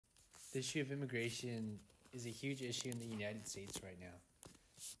The issue of immigration is a huge issue in the United States right now,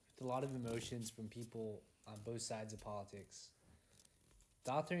 with a lot of emotions from people on both sides of politics.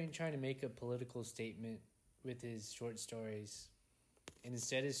 The author ain't trying to make a political statement with his short stories, and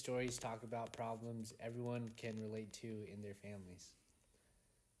instead his stories talk about problems everyone can relate to in their families.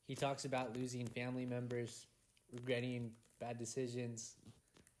 He talks about losing family members, regretting bad decisions,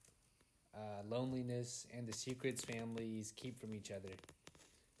 loneliness, and the secrets families keep from each other.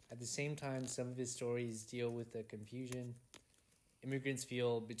 At the same time, some of his stories deal with the confusion immigrants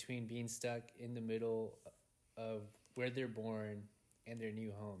feel between being stuck in the middle of where they're born and their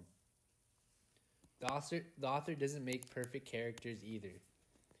new home. The author doesn't make perfect characters either,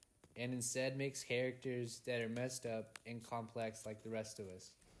 and instead makes characters that are messed up and complex like the rest of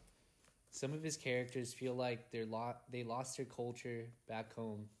us. Some of his characters feel like they lost their culture back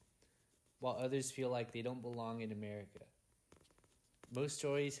home, while others feel like they don't belong in America. Most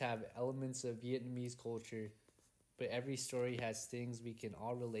stories have elements of Vietnamese culture, but every story has things we can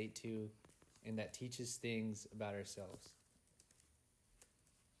all relate to and that teaches things about ourselves.